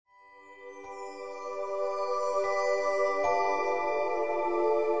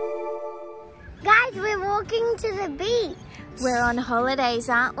walking to the beach. We're on holidays,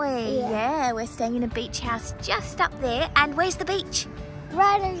 aren't we? Yeah. We're staying in a beach house just up there. And where's the beach?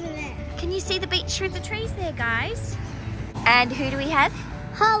 Right over there. Can you see the beach through the trees there, guys? And who do we have?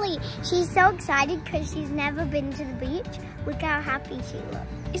 Holly, she's so excited because she's never been to the beach. Look how happy she looks.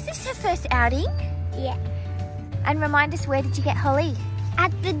 Is this her first outing? Yeah. And remind us, where did you get Holly?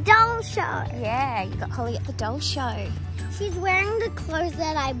 At the doll show. Yeah, you got Holly at the doll show. She's wearing the clothes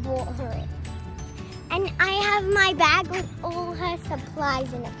that I bought her in. And I have my bag with all her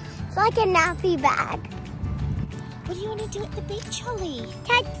supplies in it. It's like a nappy bag. What do you want to do at the beach, Holly?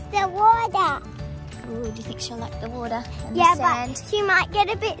 Touch the water. Oh, do you think she'll like the water and Yeah, the sand? but she might get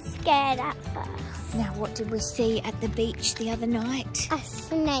a bit scared at first. Now, what did we see at the beach the other night? A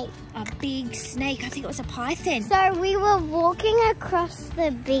snake. A big snake. I think it was a python. So we were walking across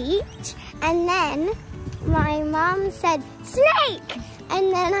the beach and then my mum said, snake!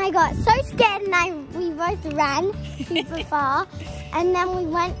 And then I got so scared and we both ran super far. And then we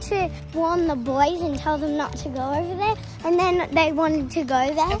went to warn the boys and tell them not to go over there. And then they wanted to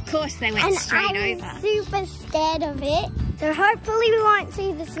go there. Of course they went straight over. And I was super scared of it. So hopefully we won't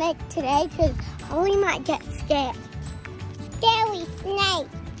see the snake today because Holly might get scared. Scary snake.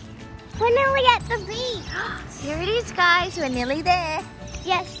 We're nearly at the beach. Here it is, guys. We're nearly there.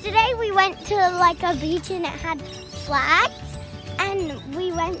 Yesterday we went to like a beach and it had flags. And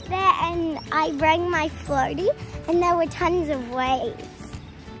we went there and I rang my floaty and there were tons of waves.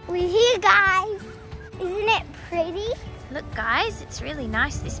 We're here, guys. Isn't it pretty? Look, guys, it's really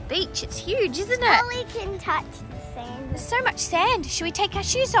nice, this beach. It's huge, isn't it? Holly can touch the sand. There's so much sand. Should we take our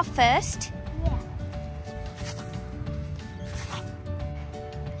shoes off first? Yeah.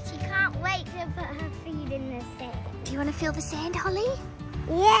 She can't wait to put her feet in the sand. Do you want to feel the sand, Holly?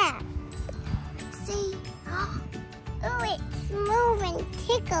 Yeah. Let's see. Oh, it's moving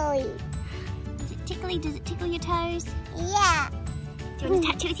tickly. Is it tickly? Does it tickle your toes? Yeah. Do you want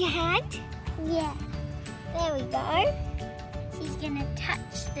to touch it with your hand? Yeah. There we go. She's gonna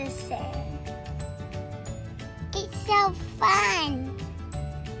touch the sand. It's so fun.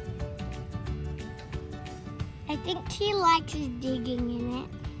 I think she likes digging in it.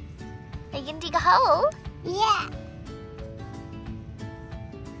 Are you going to dig a hole? Yeah.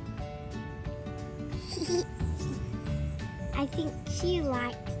 I think she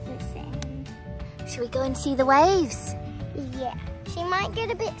likes the sand. Should we go and see the waves? Yeah. She might get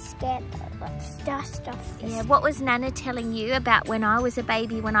a bit scared though. Let's dust off this. Yeah, what was Nana telling you about when I was a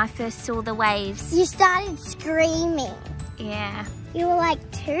baby when I first saw the waves? You started screaming. Yeah. You were like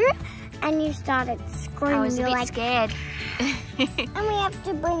 2 and you started screaming. I was a You're bit like, scared. and we have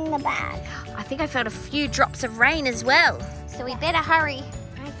to bring the bag. I think I felt a few drops of rain as well. So we better hurry.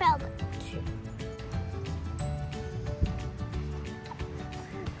 I felt it too.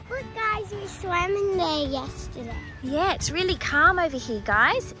 Look guys, we swam in there yesterday. Yeah, it's really calm over here,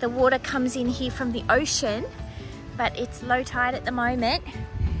 guys. The water comes in here from the ocean, but it's low tide at the moment.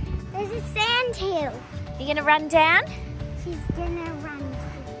 There's a sand hill. You gonna run down? She's gonna run too.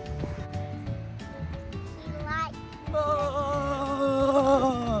 She likes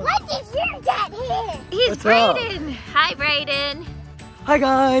When did you get here? Here's What's up? Brayden. Hi, Brayden. Hi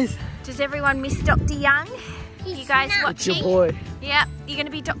guys. Does everyone miss Dr. Young? He's You guys snuck. It's your watching? boy. Yeah. You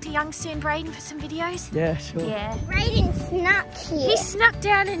gonna be Dr. Young soon, Brayden, for some videos? Yeah, sure. Yeah. Brayden snuck here. He snuck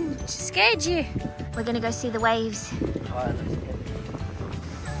down and scared you. We're gonna go see the waves. Alright, let's go.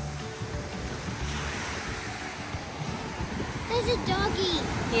 There's a doggy.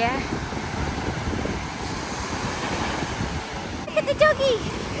 Yeah. Look at the doggy.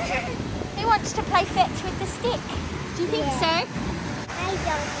 He wants to play fetch with the stick. Do you think Yeah. so? Hi,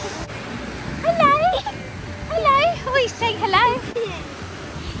 doggy. Hello. Hello. Oh, he's saying hello.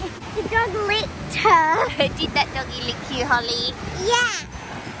 The dog licked her. Did that doggy lick you, Holly? Yeah.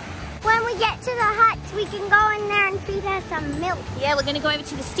 When we get to the huts, we can go in there and feed her some milk. Yeah, we're gonna go over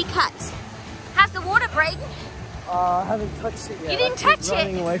to the stick hut. How's the water, Brayden? I haven't touched it yet. You didn't I keep touch it?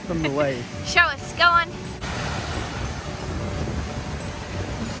 running away from the wave. Show us. Go on.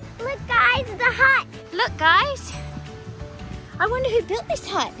 Look, guys, the hut. Look, guys. I wonder who built this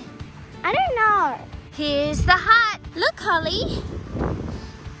hut. I don't know. Here's the hut. Look, Holly.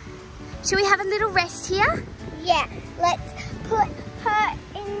 Should we have a little rest here? Yeah, let's put her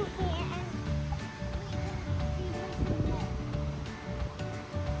in here and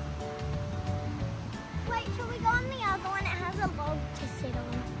wait, shall we go on the other one? It has a log to sit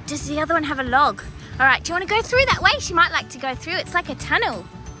on. Does the other one have a log? All right, do you want to go through that way? She might like to go through. It's like a tunnel.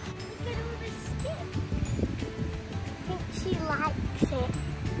 Look at all the sticks. I think she likes it.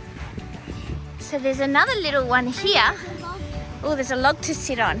 So there's another little one here. There's a log there. Oh, there's a log to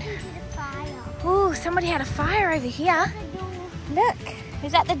sit on. Into the fire. Oh, somebody had a fire over here. Look,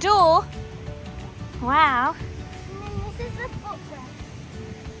 is that the door? Wow. And then this is the footrest.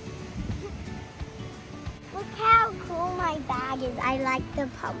 Look how cool my bag is. I like the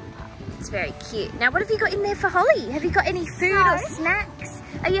pom-pom. It's very cute. Now, what have you got in there for Holly? Have you got any food or snacks?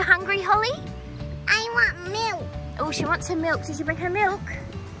 Are you hungry, Holly? I want milk. Oh, she wants her milk. Did you bring her milk?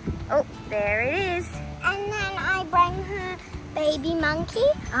 Oh, there it is. And then I bring her baby monkey.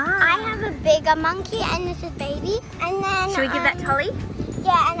 Ah. I have a bigger monkey and this is baby. And then Should we give that to Holly?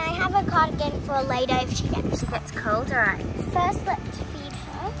 yeah, and I have a cardigan for later if she gets. She gets cold, all right. First, let's feed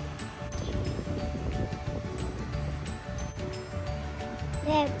her.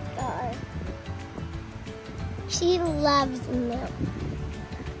 There we go. She loves milk.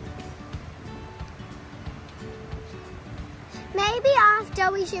 Maybe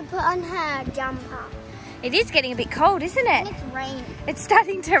after we should put on her jumper. It is getting a bit cold, isn't And it? it's raining. It's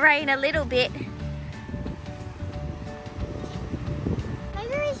starting to rain a little bit.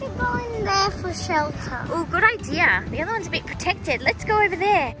 Maybe we should go in there for shelter. Oh, good idea. The other one's a bit protected. Let's go over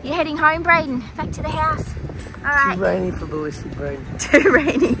there. You're heading home, Brayden? Back to the house? All right. Too rainy for ballistic brain. Too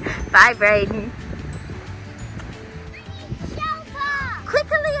rainy. Bye, Brayden. Shelter!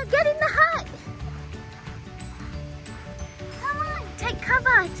 Quickly, Leah, get in the hut. Come on, take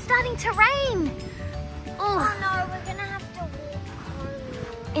cover. It's starting to rain. Oh Oh, no, we're gonna have to walk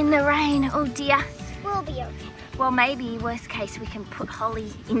home. in the rain. Oh, dear. We'll be okay. Well, maybe, worst case, we can put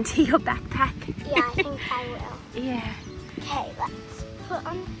Holly into your backpack. Yeah, I think I will. Yeah. Okay, let's put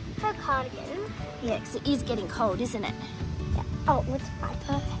on her cardigan. Yeah, because it is getting cold, isn't it? Yeah. Oh, let's wipe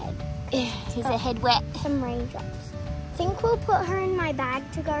her head. Yeah. Is her head wet? Some raindrops. I think we'll put her in my bag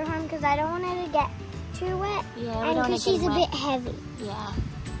to go home because I don't want her to get too wet. Yeah, we and don't want her because she's getting a wet. bit heavy. Yeah.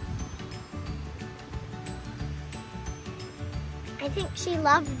 I think she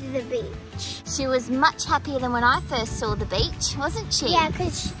loved the beach. She was much happier than when I first saw the beach, wasn't she? Yeah,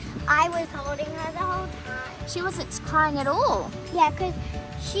 because I was holding her the whole time. She wasn't crying at all. Yeah, because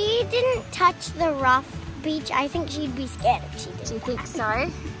she didn't touch the rough beach. I think she'd be scared if she did. Do you think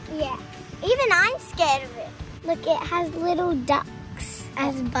so? Yeah. Even I'm scared of it. Look, it has little ducks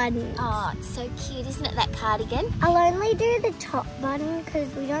as buttons. Oh, it's so cute, isn't it, that cardigan? I'll only do the top button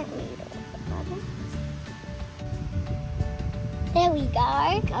because we don't need all the buttons. There we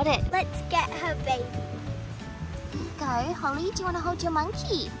go. Got it. Let's get her baby. There you go. Holly, do you want to hold your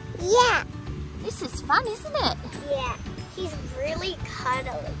monkey? Yeah. This is fun, isn't it? Yeah. He's really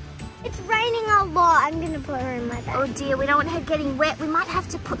cuddly. It's raining a lot. I'm going to put her in my bag. Oh dear, we don't want her getting wet. We might have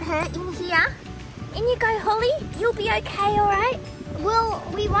to put her in here. In you go, Holly. You'll be okay, all right? Well,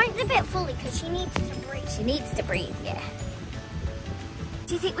 we won't zip it fully because she needs to breathe. She needs to breathe, yeah.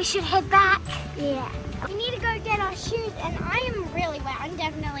 Do you think we should head back? Yeah. We need to go get our shoes, and I am really wet. I'm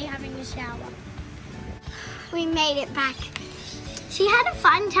definitely having a shower. We made it back. She had a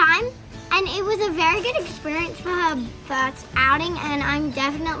fun time, and it was a very good experience for her first outing, and I'm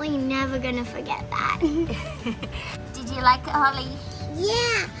definitely never going to forget that. Did you like it, Holly?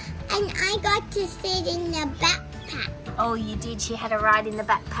 Yeah, and I got to sit in the backpack. Oh, you did. She had a ride in the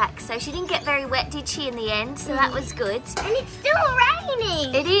backpack. So she didn't get very wet, did she, in the end? So that was good. And it's still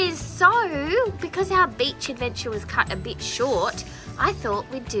raining. It is. So, because our beach adventure was cut a bit short, I thought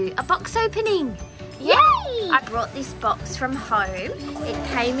we'd do a box opening. Yay! I brought this box from home. It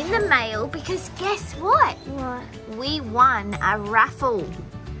came in the mail because guess what? What? We won a raffle.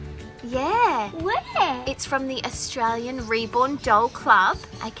 Yeah. Where? It's from the Australian Reborn Doll Club,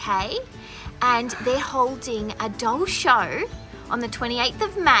 okay? And they're holding a doll show on the 28th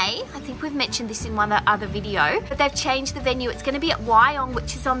of May. I think we've mentioned this in one other video, but they've changed the venue. It's going to be at Wyong,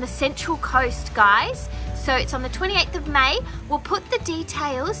 which is on the Central Coast, guys. So it's on the 28th of May. We'll put the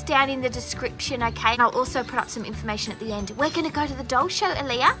details down in the description, okay? And I'll also put up some information at the end. We're going to go to the doll show,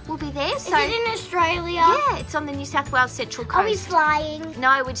 Aaliyah. We'll be there. Is it in Australia? Yeah, it's on the New South Wales Central Coast. Are we flying?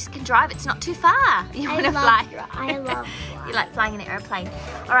 No, we just can drive. It's not too far. You want to fly? I love flying. You like flying in an airplane.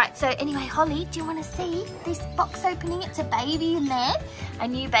 All right, so anyway, Holly, do you want to see this box opening? It's a baby in there, a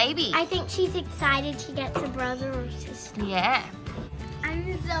new baby. I think she's excited she gets a brother or sister. Yeah. I'm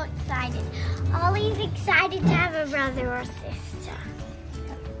so excited. Ollie's excited to have a brother or sister.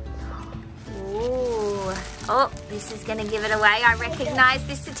 Ooh. Oh, this is going to give it away. I recognise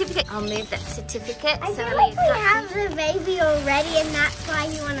this certificate. I'll move that certificate. I so feel like we Aaliyah have the baby already and that's why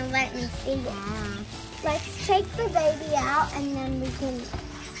you want to let me see it. Let's take the baby out and then we can... Do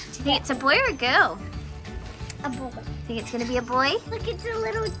you think it's a boy or a girl? A boy. Think it's going to be a boy? Look, it's a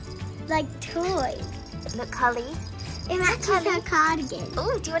little, like, toy. Look, Holly. It matches her cardigan.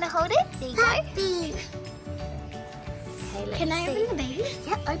 Oh, do you want to hold it? There you go. Puppy. Okay, let's Can I see. open the baby?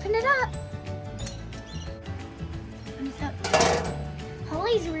 Yep, open it up.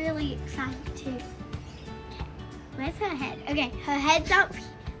 Holly's really excited too. Okay, where's her head? Okay, her head's up.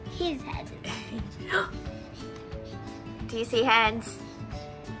 His head. Do you see hands?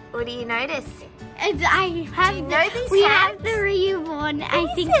 What do you notice? I have Do you know these we hands? have the Reborn. I is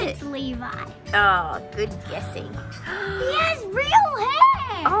think it? it's Levi. Oh, good guessing. He has real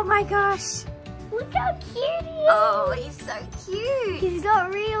hair. Oh my gosh. Look how cute he is. Oh, he's so cute. He's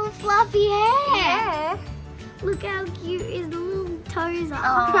got real fluffy hair. Yeah. Look how cute his little toes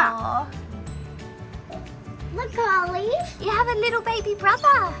are. Oh. Look, Holly. You have a little baby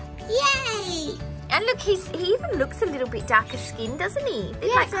brother. Yay. And look, he even looks a little bit darker skinned, doesn't he? They're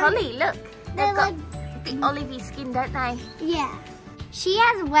Yeah, like so- Holly, look. They're They've got like- a bit olivey skin, don't they? Yeah. She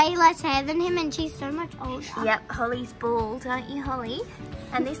has way less hair than him and she's so much older. Yep, Holly's bald, aren't you, Holly?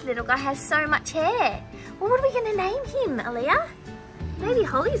 And this little guy has so much hair. Well, what are we going to name him, Aaliyah? Maybe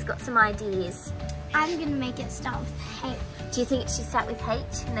Holly's got some ideas. I'm going to make it start with H. Do you think it should start with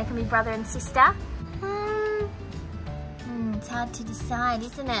H and they can be brother and sister? It's hard to decide,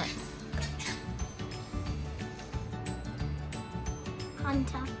 isn't it?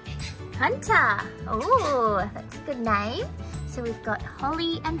 Hunter. Hunter. Oh, that's a good name. So we've got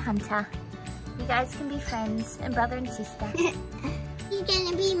Holly and Hunter. You guys can be friends and brother and sister. He's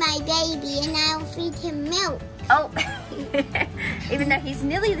gonna be my baby and I'll feed him milk. Oh, even though he's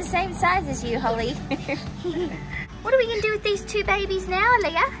nearly the same size as you, Holly. What are we going to do with these two babies now,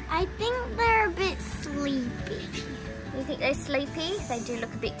 Aaliyah? I think they're a bit sleepy. You think they're sleepy? They do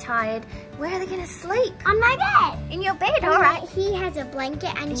look a bit tired. Where are they going to sleep? On my bed. In your bed, all right. He has a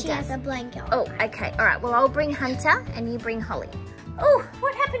blanket and He she does. has a blanket. Oh, okay, all right. Well, I'll bring Hunter and you bring Holly. Oh,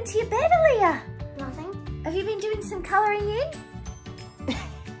 what happened to your bed, Aaliyah? Nothing. Have you been doing some colouring in?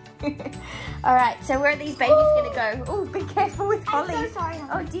 All right, so where are these babies going to go? Oh, be careful with Holly. I'm so sorry,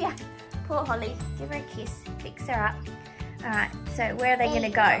 Holly. Oh dear, poor Holly. Give her a kiss, fix her up. All right, so where are they going to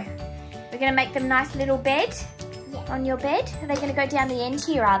go? We're going to make them nice little bed on your bed. Are they going to go down the end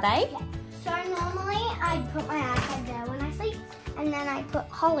here, are they? Yeah. So normally I put my iPad there when I sleep and then I put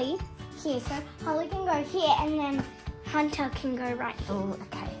Holly here. So Holly can go here and then Hunter can go right here. Oh,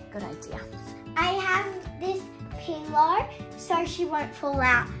 okay, good idea. I have this pillow so she won't fall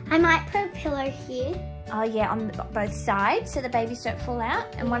out. I might put a pillow here. Oh yeah, on both sides so the babies don't fall out,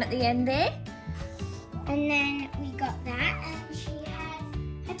 and one at the end there. And then we got that and she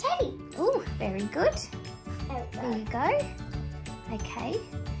has a teddy. Oh, very good. There There you go. Okay,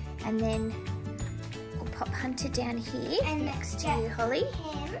 and then we'll pop Hunter down here And next to get you, Holly.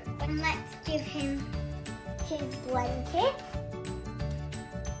 him. And let's give him his blanket.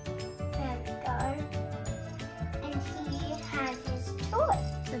 There we go. And he has his toy.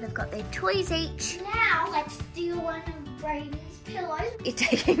 So they've got their toys each. Now let's do one of Braden's pillows. You're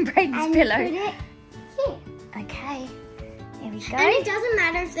taking Braden's And pillow. put it here. Okay, there we go. And it doesn't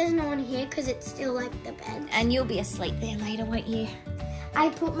matter if there's no one here because it's still like the bed. And you'll be asleep there later, won't you? I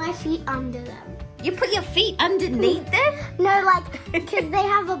put my feet under them. You put your feet underneath them? No, like, because they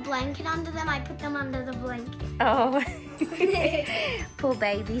have a blanket under them, I put them under the blanket. Oh, poor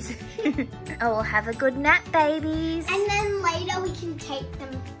babies. Oh, well, have a good nap, babies. And then later we can take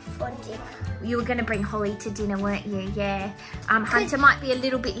them for dinner. You were going to bring Holly to dinner, weren't you? Yeah. Hunter might be a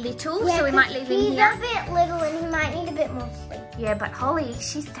little bit little, so we 'cause might leave him he's here. a bit little and he might need a bit more sleep. Yeah, but Holly,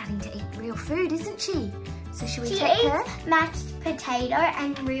 she's starting to eat real food, isn't she? So should we She take eats her? mashed potato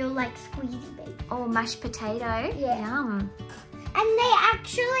and real like squeezy bits. Oh, mashed potato. Yeah. Yum. And they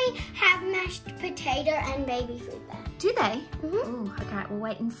actually have mashed potato and baby food there. Do they? Mhm. Oh, okay. We'll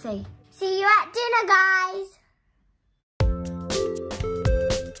wait and see. See you at dinner, guys.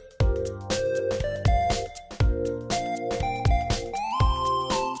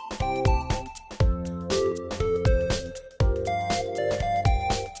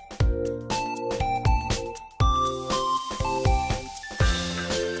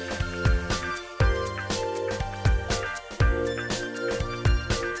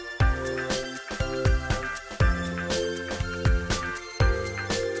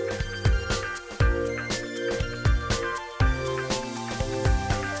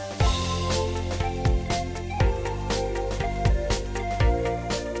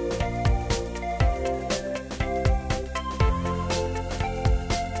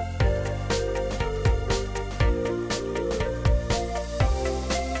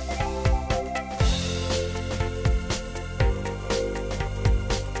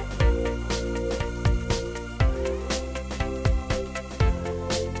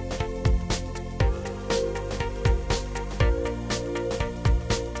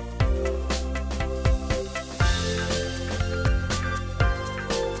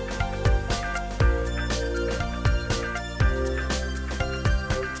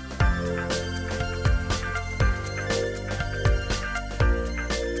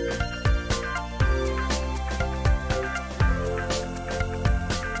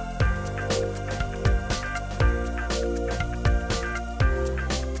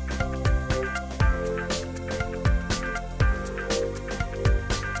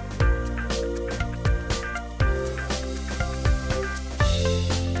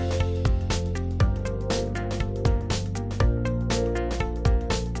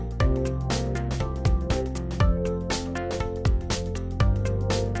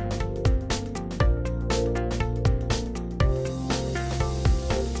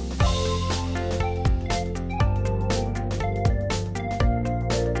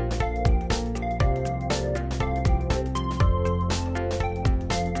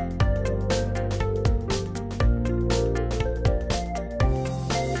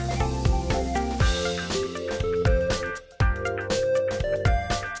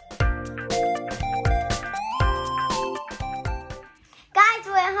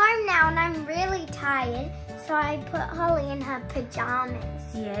 put Holly in her pajamas.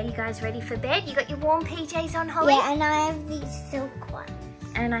 Yeah, you guys ready for bed? You got your warm PJs on, Holly? Yeah, and I have these silk ones.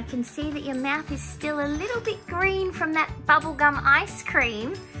 And I can see that your mouth is still a little bit green from that bubblegum ice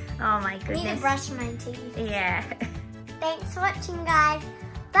cream. Oh my I goodness. need to brush my teeth. Yeah. Thanks for watching, guys.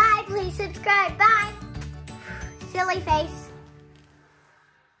 Bye. Please subscribe. Bye. Silly face.